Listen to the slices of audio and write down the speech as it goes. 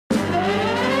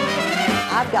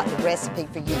I've got the recipe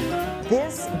for you.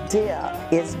 This dip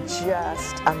is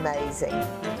just amazing.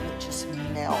 It just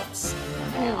melts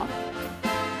in your mouth.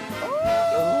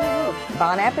 Ooh.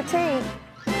 Bon appetit.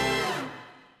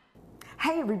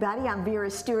 Hey everybody, I'm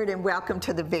Vera Stewart and welcome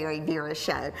to the VeryVera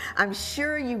Show. I'm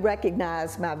sure you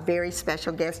recognize my very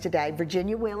special guest today,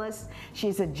 Virginia Willis.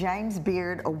 She's a James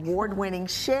Beard award-winning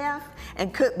chef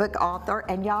and cookbook author,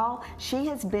 and y'all, she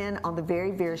has been on the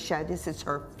VeryVera Show. This is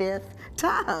her 5th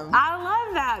time. I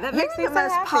love that. That makes me so happy. You're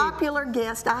the most popular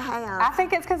guest I have. I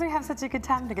think it's because we have such a good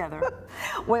time together.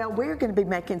 Well, we're going to be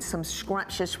making some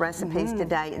scrumptious recipes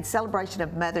today in celebration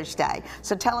of Mother's Day.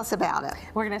 So tell us about it.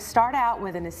 We're going to start out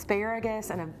with an asparagus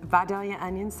and a Vidalia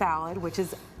onion salad, which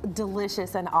is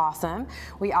delicious and awesome.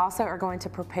 We also are going to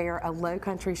prepare a low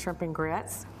country shrimp and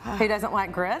grits. Who doesn't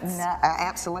like grits? No,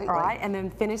 absolutely. All right, and then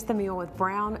finish the meal with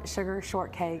brown sugar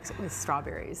shortcakes with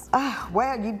strawberries.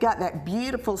 Well, you've got that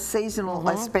beautiful seasonal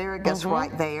asparagus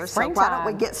right there. Springtime. So why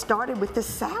don't we get started with the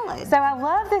salad? So I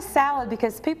love this salad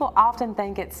because people often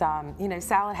think it's, you know,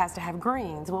 salad has to have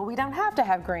greens. Well, we don't have to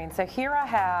have greens. So here I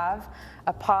have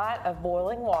a pot of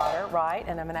boiling water, right?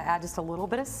 And I'm going to add just a little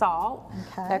bit of salt.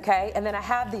 Okay. And then I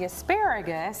have the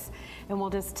asparagus, and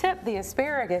we'll just tip the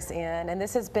asparagus in. And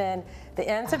this has been, the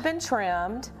ends have been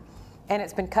trimmed, and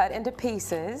it's been cut into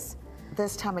pieces.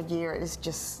 This time of year is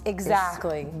just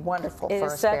exactly wonderful. It for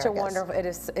is asparagus. such a wonderful.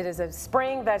 It is a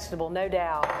spring vegetable, no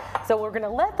doubt. So we're going to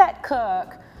let that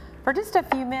cook for just a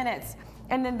few minutes,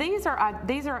 and then these are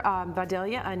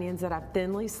Vidalia onions that I've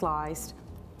thinly sliced.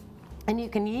 And you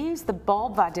can use the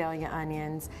bulb Vidalia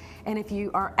onions, and if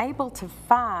you are able to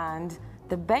find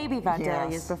the baby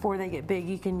Vidalias before they get big,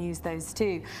 you can use those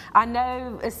too. I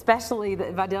know, especially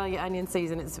the Vidalia onion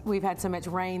season, we've had so much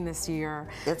rain this year.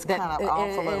 It's kind of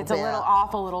off a little bit. It's a little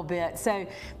off a little bit. So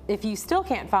if you still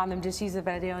can't find them, just use the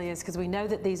Vidalias because we know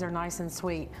that these are nice and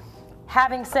sweet.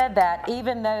 Having said that,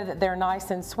 even though that they're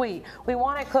nice and sweet, we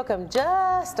want to cook them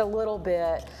just a little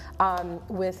bit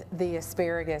with the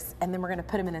asparagus, and then we're going to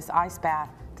put them in this ice bath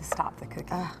to stop the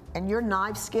cooking. And your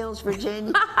knife skills,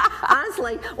 Virginia,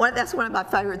 honestly, that's one of my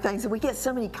favorite things. And we get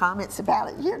so many comments about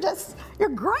it. You're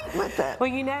great with it. Well,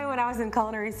 you know, when I was in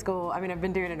culinary school, I mean, I've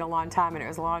been doing it a long time, and it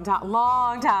was a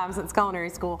long time since culinary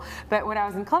school. But when I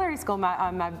was in culinary school,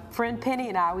 my friend Penny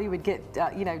and I, we would get,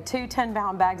 you know, 2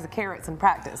 10-pound bags of carrots and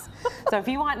practice. So if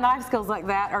you want knife skills like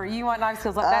that, or you want knife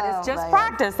skills like that, it's just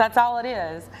practice. That's all it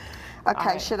is.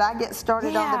 Okay, should I get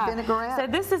started on the vinaigrette? So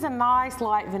this is a nice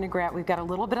light vinaigrette. We've got a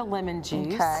little bit of lemon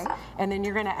juice. Okay. And then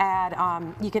you're going to add,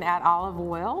 you can add olive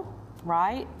oil,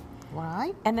 right?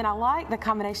 Right. And then I like the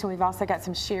combination. We've also got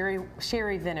some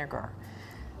sherry vinegar.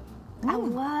 I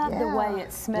love the way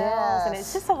it smells, and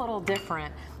it's just a little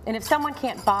different. And if someone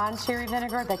can't find sherry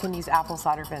vinegar, they can use apple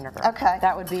cider vinegar. Okay.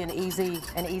 That would be an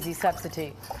easy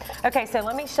substitute. Okay, so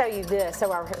let me show you this.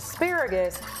 So our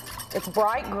asparagus, it's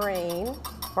bright green,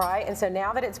 right? And so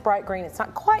now that it's bright green, it's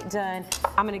not quite done.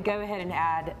 I'm going to go ahead and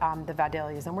add the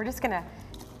Vidalias, and we're just going to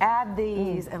add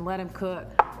these and let them cook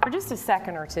for just a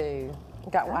second or two.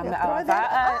 Got one.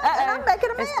 I'm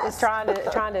making a mess. It's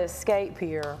trying to escape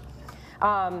here.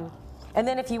 And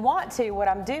then if you want to, what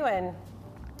I'm doing,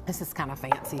 this is kind of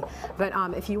fancy, but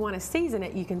if you want to season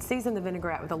it, you can season the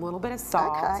vinaigrette with a little bit of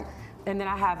salt. Okay. And then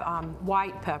I have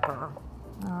white pepper.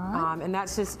 All right. And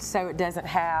that's just so it doesn't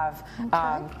have,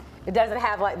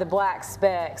 like the black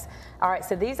specks. All right,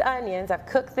 so these onions, I've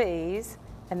cooked these,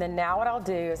 and then now what I'll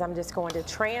do is I'm just going to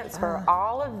transfer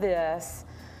all of this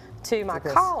to my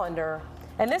colander.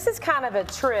 And this is kind of a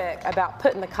trick about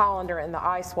putting the colander in the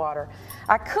ice water.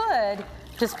 I could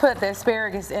just put the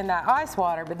asparagus in that ice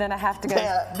water, but then I have to go.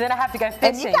 Then I have to go fishing.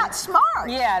 And you got smart.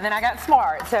 Yeah, then I got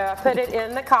smart. So I put it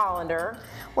in the colander.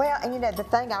 Well, and you know the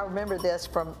thing, I remember this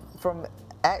from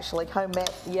actually home ec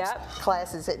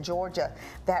classes at Georgia.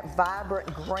 That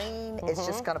vibrant green is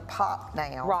just going to pop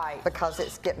now, right? Because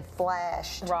it's getting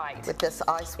flashed, with this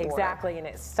ice water. Exactly, and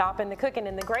it's stopping the cooking.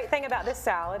 And the great thing about this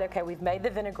salad, okay, we've made the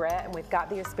vinaigrette and we've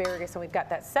got the asparagus and we've got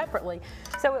that separately.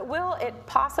 So it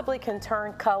possibly can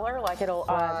turn color, like it'll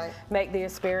make the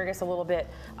asparagus a little bit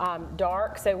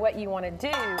dark. So what you want to do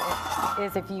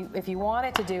is if you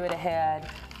wanted to do it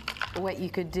ahead, what you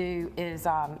could do is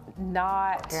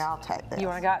not. Here, I'll take this. You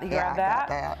grab that? I got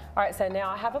that. All right, so now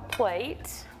I have a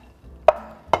plate,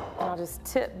 and I'll just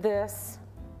tip that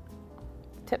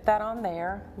on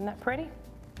there. Isn't that pretty?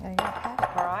 There you go.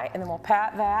 All right, and then we'll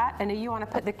pat that. And then you want to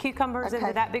put the cucumbers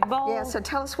into that big bowl. Yeah, so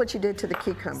tell us what you did to the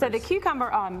cucumbers. So the cucumber,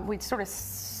 we sort of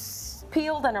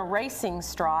peeled in a racing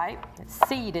stripe. It's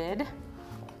seeded.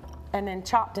 and then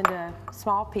chopped into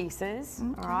small pieces.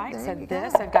 Okay, all right, so there you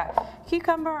this, go. I've got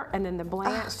cucumber, and then the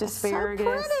blanched it's so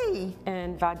asparagus, pretty.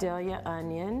 and Vidalia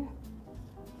onion.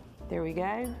 There we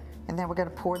go. And then we're going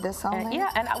to pour this on there?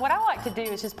 Yeah, and what I like to do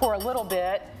is just pour a little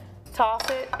bit, toss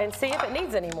it, and see if it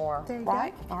needs any more. There you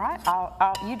right? go. All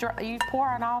right, you pour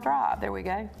and I'll drive. There we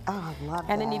go. Oh, I love that.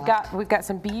 And then we've got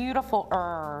some beautiful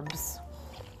herbs.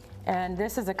 And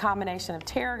this is a combination of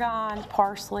tarragon,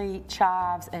 parsley,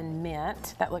 chives, and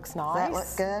mint. That looks nice. That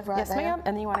looks good right there? Yes, ma'am.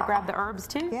 And then you want to grab the herbs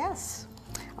too? Yes.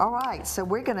 All right, so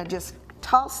we're going to just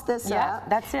toss this up.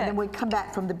 That's it. And then when we come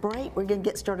back from the break, we're going to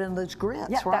get started on those grits,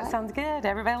 Yeah, right? that sounds good.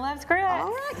 Everybody loves grits. All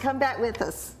right, come back with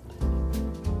us.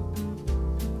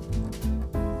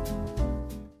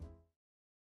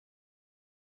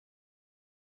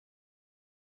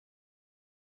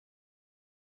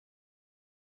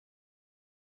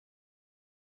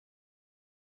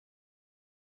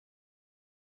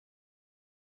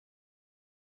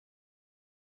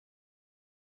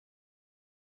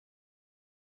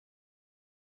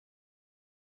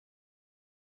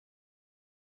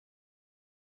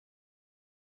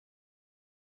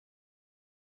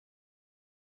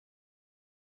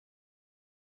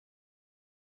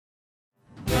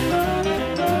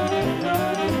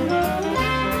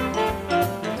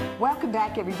 Welcome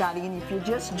back, everybody, and if you're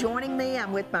just joining me,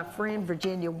 I'm with my friend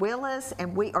Virginia Willis,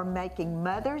 and we are making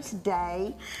Mother's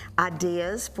Day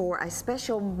ideas for a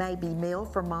special maybe meal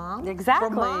for Mom. Exactly.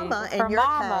 For Mama, in for your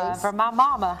mama, case. For my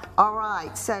mama. All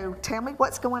right, so tell me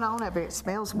what's going on over here. It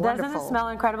smells wonderful. Doesn't it smell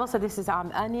incredible? So this is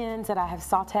onions that I have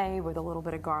sauteed with a little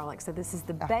bit of garlic. So this is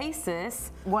the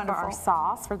basis for our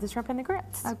sauce for the shrimp and the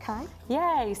grits. Okay.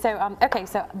 Yay. So, okay,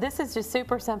 so this is just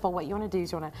super simple. What you want to do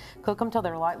is you want to cook them till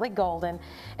they're lightly golden.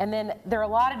 And then there are a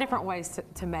lot of different ways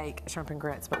to make shrimp and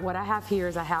grits. But what I have here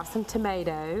is I have some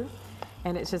tomato.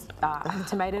 And it's just a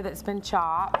tomato that's been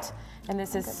chopped. And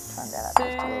this is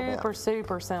super,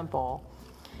 super simple.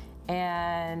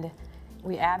 And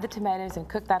we add the tomatoes and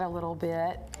cook that a little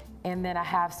bit. And then I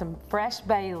have some fresh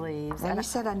bay leaves. And you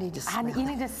said I need to smell You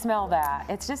need to smell that.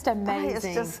 It's just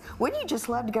amazing. Hey, wouldn't you just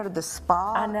love to go to the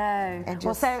spa? I know. And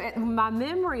well, so my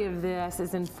memory of this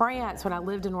is in France. When I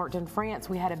lived and worked in France,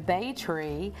 we had a bay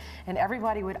tree, and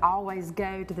everybody would always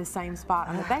go to the same spot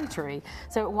on the bay tree.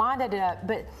 So it winded up,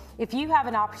 but if you have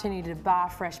an opportunity to buy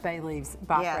fresh bay leaves,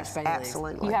 buy fresh bay leaves.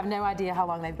 Absolutely. You have no idea how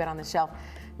long they've been on the shelf.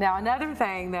 Now, another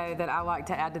thing, though, that I like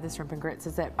to add to the shrimp and grits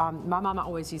is that my mama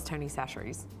always used Tony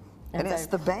Chachere's. And it's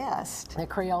the best. The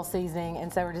Creole seasoning,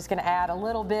 and so we're just going to add a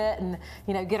little bit and,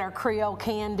 you know, get our Creole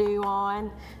can-do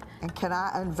on. And can I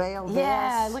unveil this?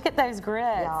 Yeah, look at those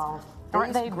grits.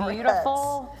 Aren't they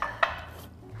beautiful?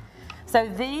 So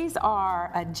these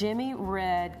are a Jimmy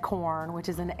Red corn, which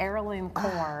is an heirloom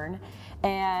corn.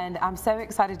 And I'm so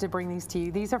excited to bring these to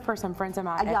you. These are for some friends of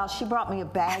mine. Y'all, she brought me a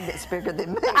bag that's bigger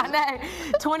than me. I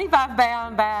know,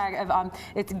 25-pound bag of,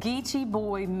 it's Geechee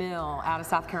Boy Mill out of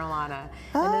South Carolina.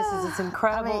 And this is this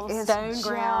incredible stone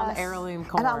ground heirloom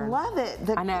corn. And I love it.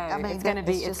 I know, it's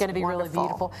gonna be really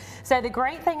beautiful. So the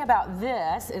great thing about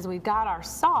this is we've got our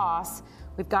sauce,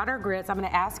 we've got our grits. I'm gonna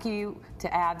ask you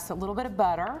to add a little bit of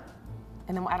butter,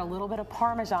 and then we'll add a little bit of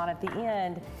Parmesan at the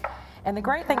end. And the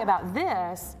great thing about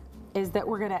this is that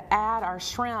we're gonna add our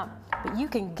shrimp, but you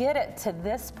can get it to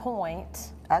this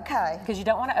point. Okay. Because you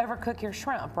don't want to overcook your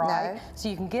shrimp, right? No. So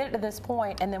you can get it to this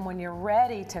point, and then when you're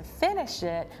ready to finish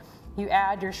it, you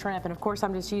add your shrimp. And of course,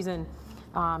 I'm just using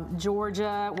wild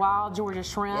Georgia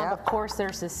shrimp. Yep. Of course,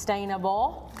 they're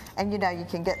sustainable. And you know, you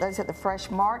can get those at the fresh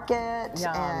market.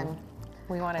 Yum. And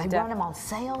we want to run them on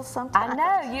sale sometimes. I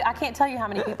know. I can't tell you how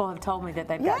many people have told me that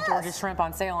they've got Georgia shrimp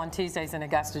on sale on Tuesdays in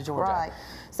Augusta, Georgia. Right.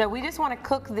 So we just want to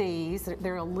cook these.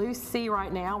 They're a loose C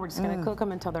right now. We're just going to cook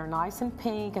them until they're nice and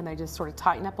pink, and they just sort of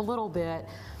tighten up a little bit.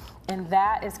 And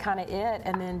that is kind of it.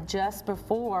 And then just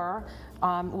before,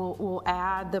 we'll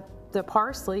add the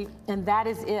parsley, and that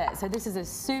is it. So this is a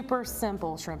super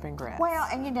simple shrimp and grits. Well,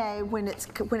 and you know, when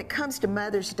it comes to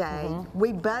Mother's Day,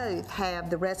 we both have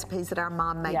the recipes that our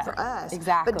mom made for us.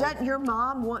 Exactly. But doesn't your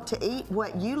mom want to eat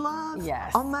what you love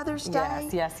on Mother's Day?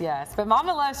 Yes. But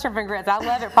Mama loves shrimp and grits. I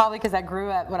love it probably because I grew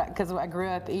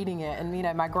up eating it. And you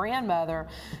know, my grandmother,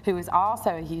 who is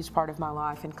also a huge part of my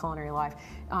life and culinary life,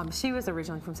 she was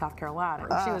originally from South Carolina.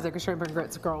 She was a shrimp and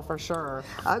grits girl for sure.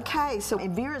 Okay, so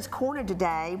in Vera's Corner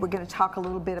today, we're going to talk a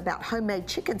little bit about homemade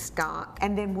chicken stock,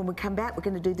 and then when we come back, we're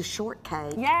going to do the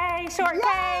shortcake. Yay, shortcakes!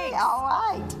 Yay, all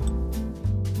right.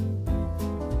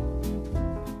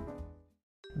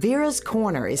 Vera's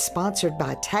Corner is sponsored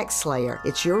by Tax Slayer.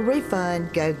 It's your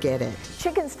refund. Go get it.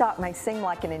 Chicken stock may seem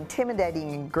like an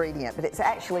intimidating ingredient, but it's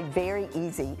actually very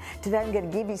easy. Today I'm going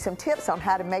to give you some tips on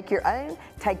how to make your own,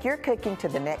 take your cooking to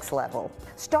the next level.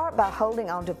 Start by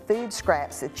holding on to food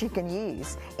scraps that you can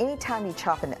use. Anytime you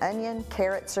chop an onion,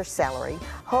 carrots, or celery,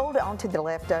 hold on to the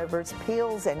leftovers,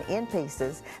 peels, and end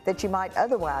pieces that you might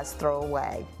otherwise throw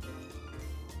away.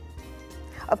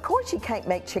 Of course, you can't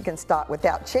make chicken stock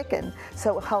without chicken,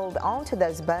 so hold on to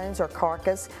those bones or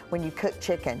carcass when you cook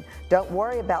chicken. Don't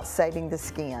worry about saving the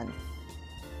skin.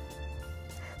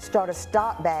 Start a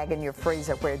stock bag in your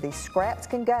freezer where these scraps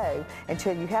can go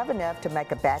until you have enough to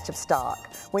make a batch of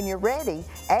stock. When you're ready,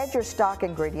 add your stock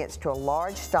ingredients to a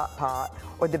large stock pot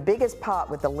or the biggest pot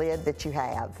with the lid that you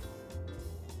have.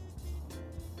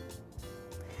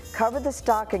 Cover the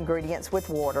stock ingredients with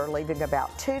water, leaving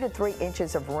about 2 to 3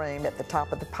 inches of room at the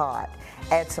top of the pot.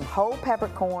 Add some whole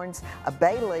peppercorns, a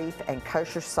bay leaf, and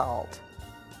kosher salt.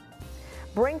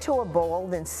 Bring to a boil,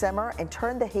 then simmer and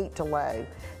turn the heat to low.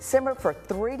 Simmer for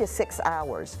 3 to 6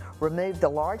 hours. Remove the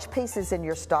large pieces in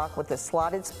your stock with a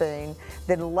slotted spoon,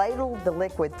 then ladle the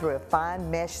liquid through a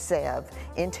fine mesh sieve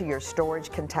into your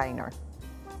storage container.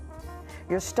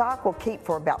 Your stock will keep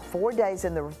for about 4 days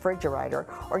in the refrigerator,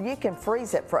 or you can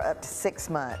freeze it for up to 6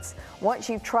 months. Once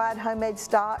you've tried homemade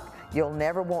stock, you'll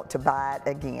never want to buy it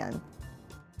again.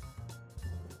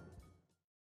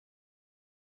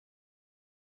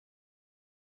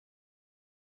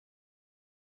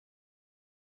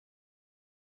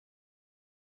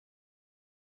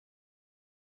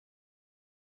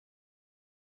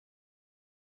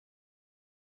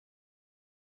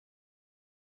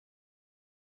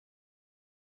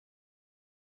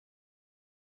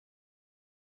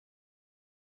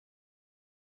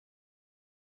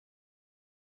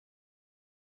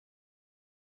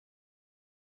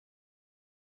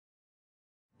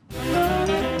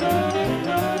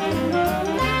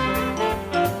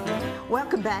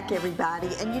 Welcome back, everybody.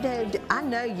 And you know, I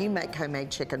know you make homemade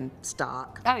chicken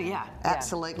stock. Oh, yeah.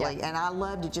 Absolutely. Yeah. And I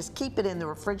love to just keep it in the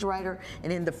refrigerator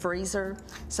and in the freezer.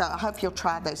 So I hope you'll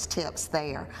try those tips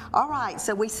there. All right,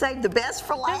 so we saved the best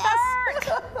for last.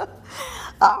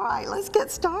 All right, let's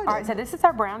get started. All right, so this is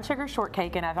our brown sugar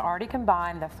shortcake, and I've already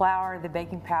combined the flour, the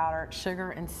baking powder,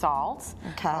 sugar, and salt.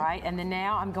 Okay. All right, and then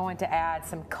now I'm going to add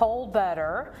some cold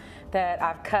butter that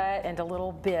I've cut into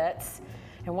little bits.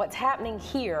 And what's happening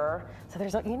here, so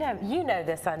there's, you know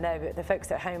this, I know, but the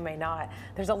folks at home may not.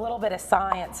 There's a little bit of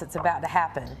science that's about to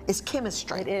happen. It's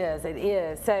chemistry. It is, it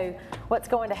is. So what's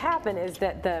going to happen is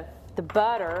that the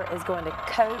butter is going to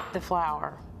coat the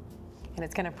flour, and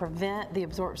it's going to prevent the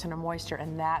absorption of moisture,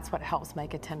 and that's what helps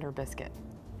make a tender biscuit.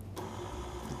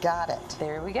 Got it.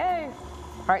 There we go.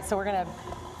 All right, so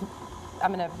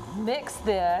I'm gonna mix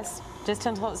this just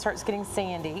until it starts getting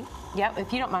sandy. Yep,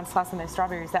 if you don't mind slicing those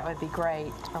strawberries, that would be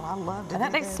great. Oh, I love to I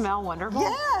think do they this. smell wonderful.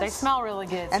 Yes. They smell really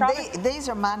good. And these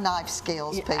are my knife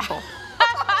skills, people.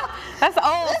 That's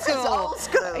old This school. is old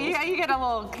school. You get a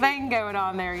little thing going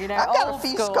on there, you know. I've got old a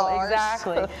few school. scars.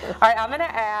 Exactly. All right, I'm gonna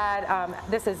add,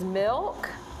 this is milk.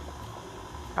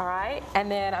 All right,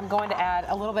 and then I'm going to add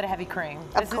a little bit of heavy cream.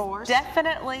 Of course. This is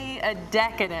definitely a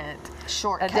decadent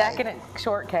shortcake. A decadent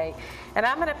shortcake. And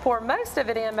I'm gonna pour most of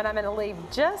it in, but I'm gonna leave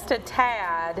just a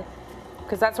tad,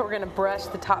 because that's what we're gonna brush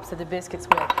the tops of the biscuits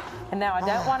with. And now I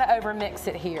don't want to over mix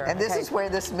it here. And this is where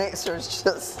this mixer is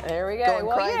just there we go. going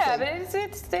well, crazy. Yeah,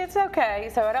 but it's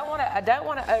okay. So I don't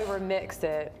want to over mix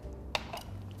it.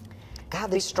 God,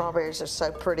 these strawberries are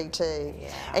so pretty too.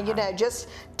 Yeah. And you know, just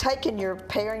taking your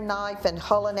paring knife and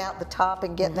hulling out the top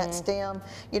and getting that stem,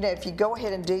 you know, if you go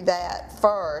ahead and do that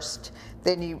first,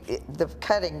 then the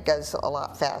cutting goes a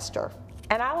lot faster.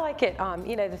 And I like it,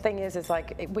 you know, the thing is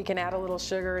like we can add a little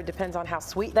sugar. It depends on how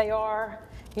sweet they are,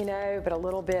 you know, but a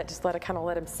little bit, just kind of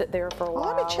let them sit there for a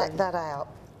while. Let me check that out.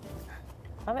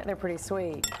 I think they're pretty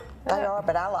sweet. They are,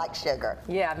 but I like sugar.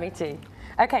 Yeah, me too.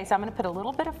 Okay, so I'm gonna put a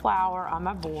little bit of flour on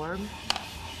my board,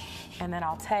 and then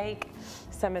I'll take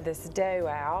some of this dough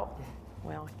out.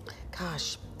 Well,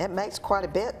 gosh, it makes quite a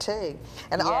bit too.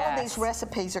 And all of these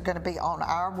recipes are gonna be on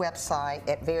our website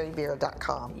at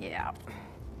VeryVera.com. Yeah.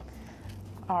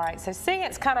 All right, so see,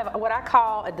 it's kind of what I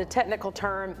call, the technical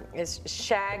term is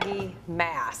shaggy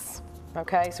mass.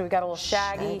 Okay, so we got a little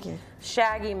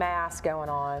shaggy mass going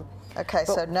on. Okay,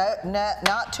 but, so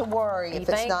not to worry if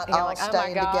it's not all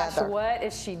staying together. Oh my gosh, what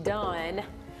is she done?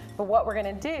 But what we're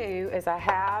gonna do is I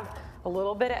have a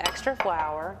little bit of extra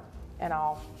flour, and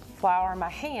I'll flour my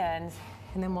hands,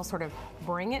 and then we'll sort of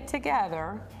bring it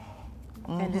together.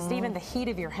 And just even the heat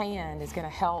of your hand is gonna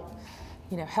help,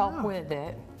 you know, help with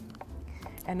it.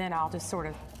 And then I'll just sort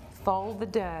of fold the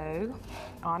dough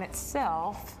on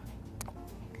itself,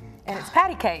 and it's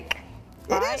patty cake.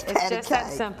 Right? It is patty It's just cake.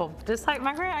 that simple. Just like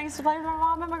I used to play with my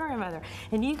mom and my grandmother.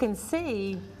 And you can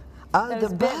see those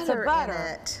the bits of butter butter,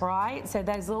 in it. right? So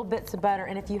those little bits of butter.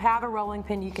 And if you have a rolling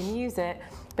pin, you can use it,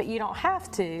 but you don't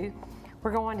have to.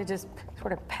 We're going to just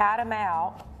sort of pat them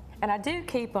out. And I do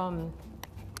keep them.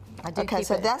 Okay,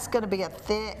 so that's going to be a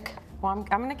thick. Well,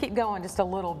 I'm going to keep going just a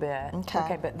little bit. Okay.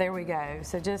 Okay, but there we go.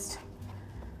 So just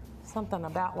something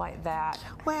about like that.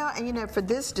 Well, and you know, for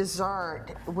this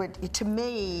dessert, to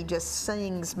me, just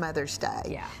sings Mother's Day.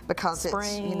 Yeah. Because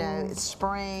Spring. it's, you know, it's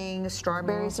spring,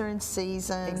 strawberries are in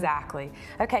season. Exactly.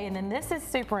 Okay, and then this is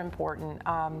super important.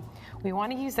 We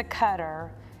want to use a cutter,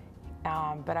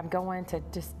 but I'm going to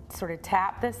just sort of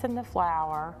tap this in the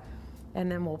flour,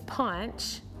 and then we'll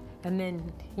punch. And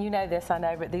then, you know this, I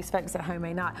know, but these folks at home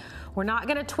may not. We're not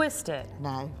going to twist it.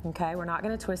 No. Okay, we're not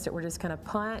going to twist it. We're just going to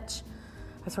punch.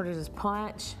 I sort of just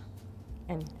punch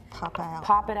and Pop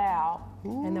it out.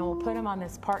 Ooh. And then we'll put them on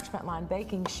this parchment lined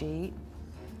baking sheet.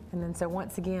 And then so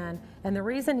once again, and the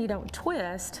reason you don't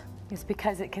twist is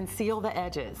because it can seal the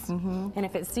edges. And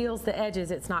if it seals the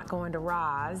edges, it's not going to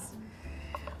rise.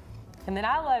 And then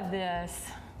I love this.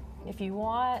 If you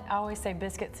want, I always say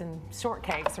biscuits and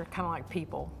shortcakes are kind of like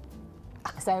people.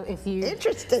 So if you,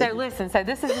 Interesting. So listen, so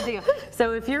this is the deal.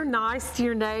 So if you're nice to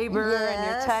your neighbor and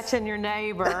you're Yes. touching your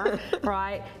neighbor,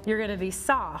 right, you're going to be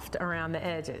soft around the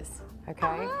edges,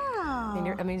 okay? Oh. And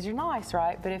that means you're nice,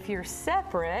 right? But if you're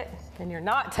separate and you're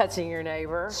not touching your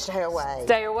neighbor, Stay away.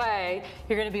 stay away,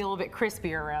 you're going to be a little bit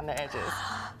crispier around the edges.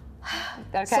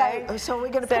 Okay. So we're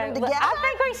going to put them together? I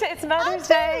think we should. It's Mother's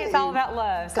Day. It's all about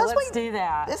love. So let's do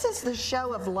that. This is the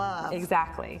show of love.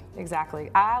 Exactly, exactly.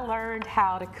 I learned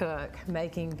how to cook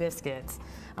making biscuits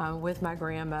with my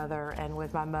grandmother and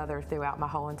with my mother throughout my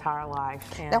whole entire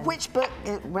life. And Now, which book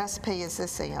recipe is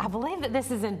this in? I believe that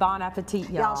this is in Bon Appetit,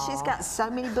 y'all. Y'all, she's got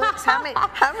so many books. How many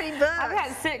books? I've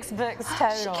got 6 books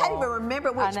total. She can't even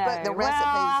remember which book the recipe's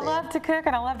well, I in. love to cook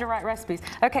and I love to write recipes.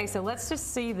 Okay, so let's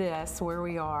just see this where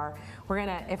we are. We're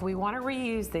gonna, if we want to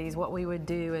reuse these, what we would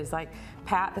do is like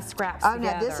pat the scraps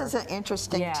together. Oh, no, this is an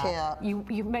interesting tip.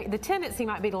 You make, the tendency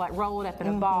might be to like roll it up in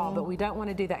a ball, but we don't want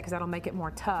to do that because that'll make it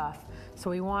more tough. So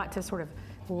we want to sort of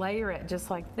layer it just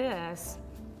like this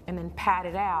and then pat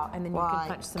it out, and then you can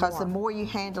punch some more. Because the more you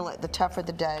handle it, the tougher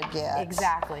the dough gets.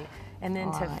 Exactly. And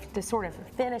then to sort of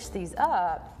finish these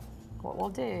up, what we'll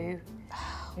do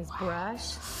is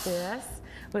brush this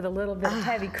with a little bit of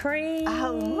heavy cream.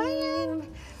 Oh, man.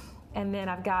 And then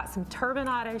I've got some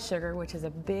turbinado sugar, which is a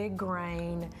big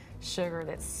grain sugar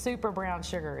that's super brown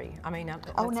sugary. I mean,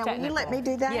 Oh, now will you let me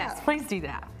do that? Yes, please do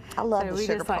that. I love so the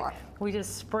sugar part. We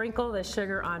just sprinkle the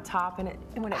sugar on top, and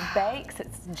when it bakes,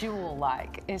 it's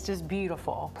jewel-like. It's just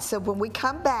beautiful. So when we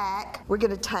come back, we're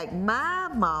going to take my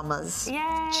mama's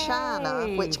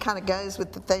china, which kind of goes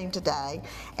with the theme today,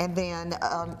 and then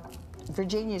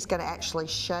Virginia's going to actually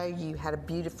show you how to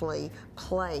beautifully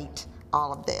plate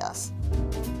all of this.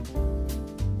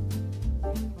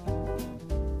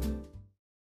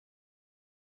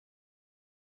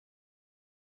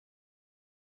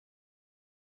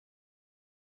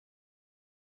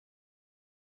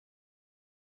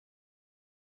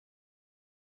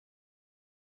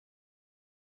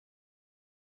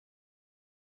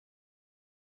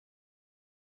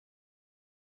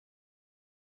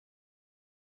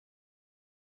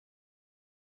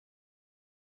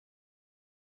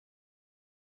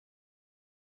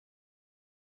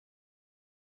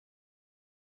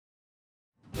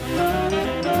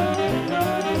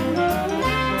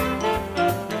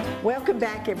 Welcome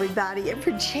back, everybody. In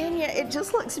Virginia, it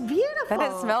just looks beautiful.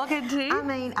 Does it smell good too? I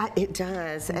mean, it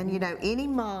does. And you know, any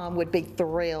mom would be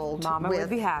thrilled. Mama would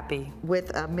be happy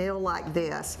with a meal like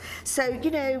this. So,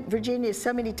 you know, Virginia,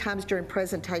 so many times during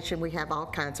presentation, we have all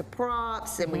kinds of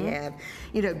props, and we have,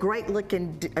 you know, great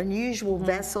looking, unusual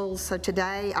vessels. So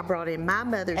today, I brought in my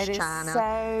mother's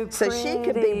china, so she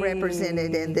could be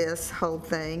represented in this whole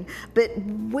thing. But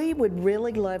we would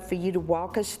really love for you to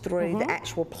walk us through the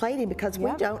actual plating, because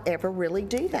we don't ever really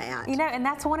do that. You know, and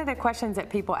that's one of the questions that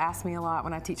people ask me a lot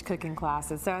when I teach cooking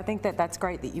classes. So I think that that's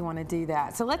great that you want to do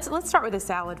that. So let's start with a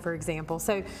salad, for example.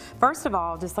 So first of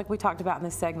all, just like we talked about in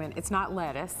this segment, it's not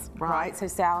lettuce, right? So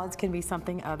salads can be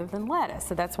something other than lettuce.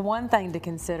 So that's one thing to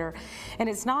consider. And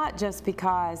it's not just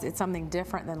because it's something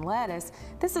different than lettuce.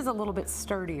 This is a little bit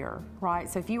sturdier, right?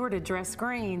 So if you were to dress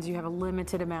greens, you have a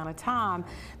limited amount of time.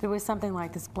 But with something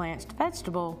like this blanched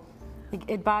vegetable,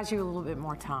 it buys you a little bit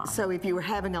more time. So if you were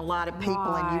having a lot of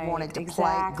people and you wanted to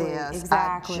plate this,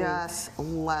 I just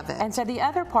love it. And so the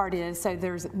other part is, so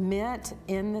there's mint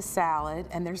in the salad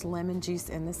and there's lemon juice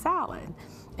in the salad.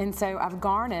 And so I've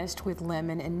garnished with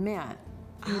lemon and mint.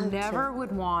 You never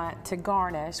would want to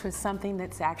garnish with something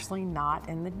that's actually not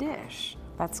in the dish.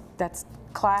 That's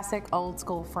classic old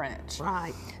school French.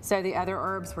 Right. So the other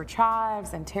herbs were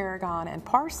chives and tarragon and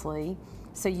parsley.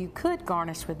 So you could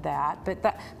garnish with that,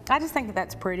 but I just think that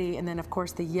that's pretty. And then of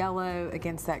course the yellow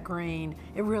against that green,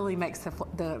 it really makes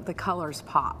the colors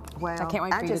pop. Well, I can't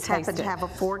wait for you to taste it. I just happen to have a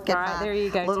fork in my there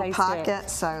you go, little taste pocket. It.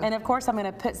 So. And of course I'm going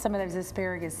to put some of those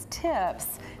asparagus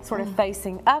tips sort of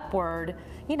facing upward,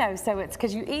 you know, so it's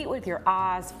because you eat with your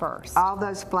eyes first. All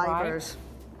those flavors.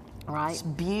 Right. It's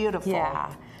beautiful.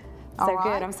 Yeah. So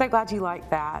good. I'm so glad you like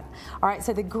that. All right,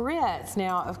 so the grits,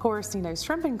 now, of course, you know,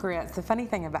 shrimp and grits, the funny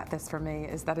thing about this for me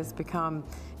is that it's become,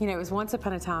 you know, it was once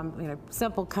upon a time, you know,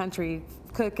 simple country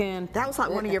cooking. That was like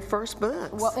one of your first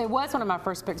books. Well, it was one of my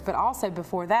first books, but also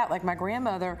before that, like my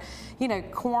grandmother, you know,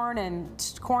 corn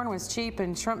was cheap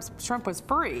and shrimp was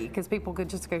free because people could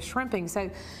just go shrimping. So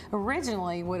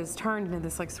originally what has turned into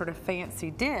this like sort of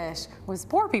fancy dish was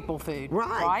poor people food.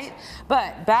 Right?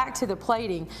 But back to the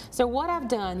plating. So what I've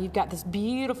done, you've got this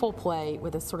beautiful plate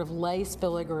with a sort of lace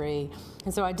filigree.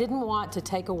 And so I didn't want to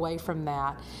take away from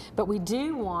that, but we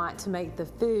do want to make the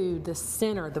food the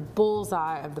center, the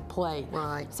bullseye of the plate.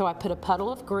 Right. So I put a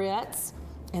puddle of grits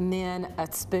and then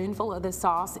a spoonful of the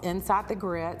sauce inside the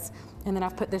grits, and then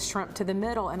I've put the shrimp to the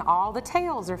middle, and all the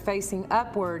tails are facing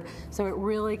upward, so it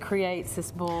really creates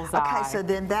this bullseye. Okay, so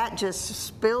then that just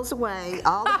spills away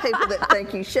all the people that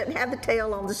think you shouldn't have the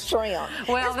tail on the shrimp.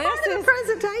 Well, it's part of the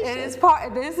presentation. It is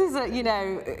part. This is a, you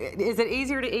know, is it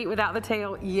easier to eat without the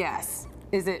tail? Yes.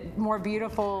 Is it more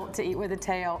beautiful to eat with a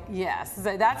tail? Yes.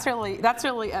 So that's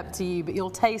really up to you, but you'll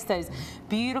taste those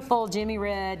beautiful Jimmy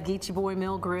Red, Geechee Boy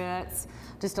Mill grits,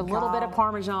 just a little bit of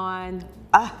Parmesan,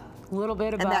 a little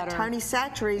bit of butter. And that Tony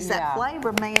Chachere's, that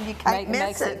flavor, man, you can't miss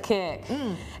makes it kick.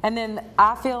 And then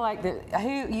I feel like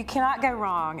you cannot go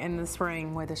wrong in the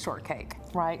spring with a shortcake,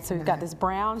 right? So we've got this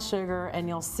brown sugar, and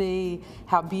you'll see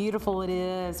how beautiful it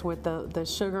is with the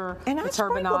sugar, and the I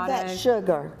sprinkled that turbinado.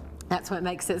 sugar. That's what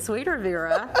makes it sweeter,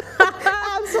 Vera.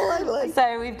 Absolutely.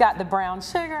 So we've got the brown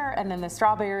sugar and then the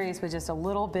strawberries with just a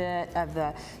little bit of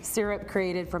the syrup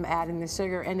created from adding the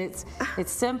sugar. And it's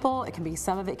simple. It can be,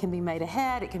 some of it can be made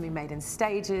ahead. It can be made in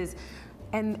stages.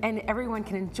 And everyone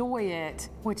can enjoy it,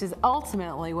 which is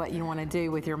ultimately what you want to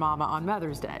do with your mama on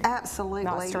Mother's Day. Absolutely.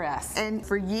 Not stress. And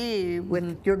for you,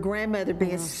 with your grandmother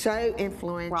being so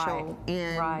influential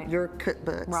in your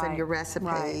cookbooks and your recipes.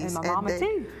 Right. And my mama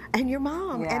too. And your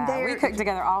mom. Yeah, and we cook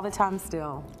together all the time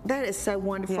still. That is so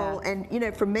wonderful. Yeah. And you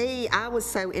know, for me, I was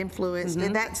so influenced,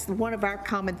 and that's one of our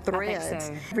common threads. I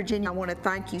think so. Virginia, I want to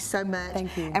thank you so much.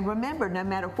 Thank you. And remember, no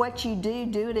matter what you do,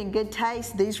 do it in good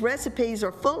taste. These recipes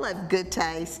are full of good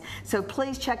taste. So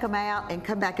please check them out and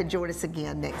come back and join us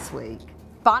again next week.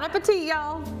 Bon appetit,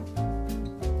 y'all.